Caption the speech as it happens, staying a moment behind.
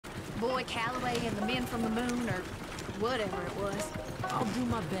Boy Calloway and the Men from the Moon, or whatever it was. I'll do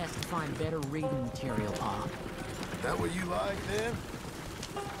my best to find better reading material, Pa. That what you like, then?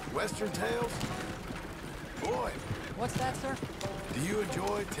 Western tales? Boy, What's that, sir? do you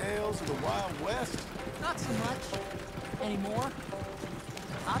enjoy tales of the Wild West? Not so much. Anymore.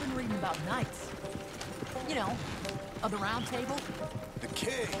 I've been reading about knights. You know, of the Round Table. The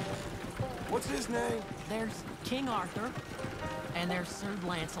king. What's his name? There's King Arthur, and there's Sir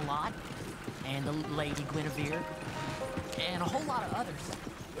Lancelot, and the Lady Guinevere, and a whole lot of others.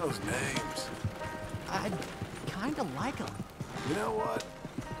 Those names. I kinda like them. You know what?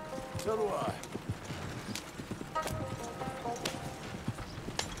 So do I.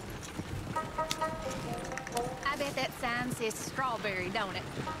 I bet that sign says strawberry, don't it?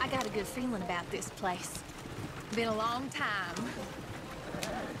 I got a good feeling about this place. Been a long time.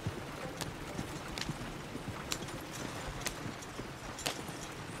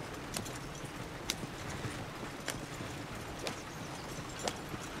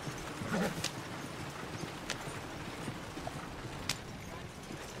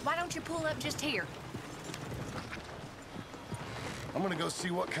 Why don't you pull up just here? I'm gonna go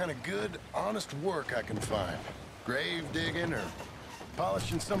see what kind of good, honest work I can find. Grave digging or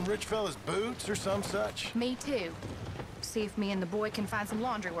polishing some rich fella's boots or some such. Me too. See if me and the boy can find some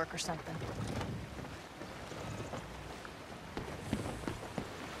laundry work or something.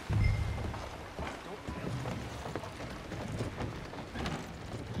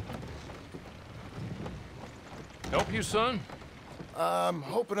 Help you, son? I'm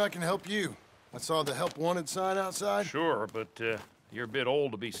hoping I can help you. I saw the help wanted sign outside. Sure, but you're a bit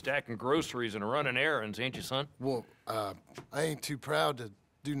old to be stacking groceries and running errands, ain't you, son? Well, I ain't too proud to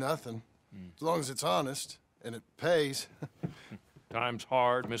do nothing. As long as it's honest and it pays. Time's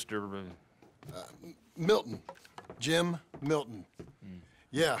hard, Mr. Milton. Jim Milton.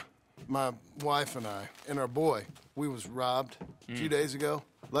 Yeah, my wife and I, and our boy, we was robbed a few days ago.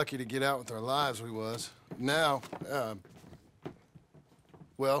 Lucky to get out with our lives, we was. Now,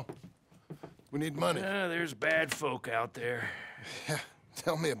 well, we need money. There's bad folk out there. Yeah,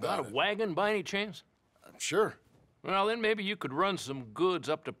 tell me Got about a it. wagon by any chance? Sure. Well, then maybe you could run some goods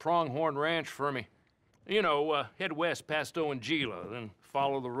up to Pronghorn Ranch for me. You know, head west past Owanjila, then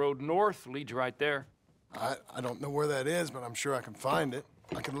follow the road north, leads you right there. I don't know where that is, but I'm sure I can find it.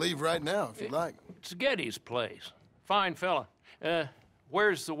 I can leave right now if you'd like. It's Getty's place. Fine fella.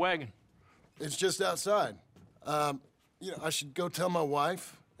 Where's the wagon? It's just outside. You know, I should go tell my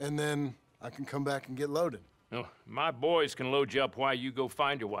wife, and then I can come back and get loaded. No, my boys can load you up while you go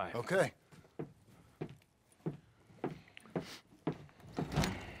find your wife. Okay.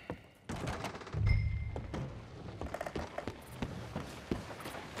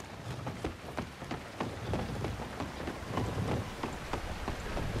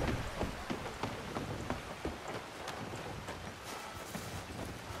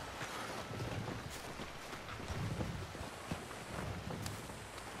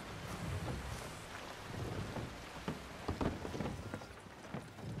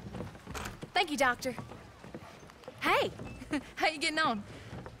 Thank you, Doctor. Hey, how you getting on?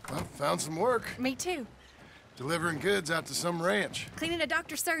 Well, found some work. Me too. Delivering goods out to some ranch. Cleaning a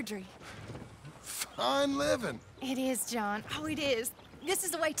doctor's surgery. Fine living. It is, John. Oh, it is. This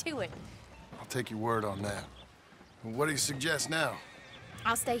is the way to it. I'll take your word on that. What do you suggest now?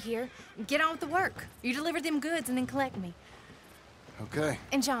 I'll stay here. Get on with the work. You deliver them goods and then collect me. Okay.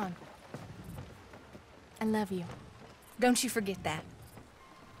 And John, I love you. Don't you forget that.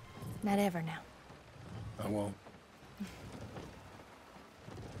 Not ever now. I won't.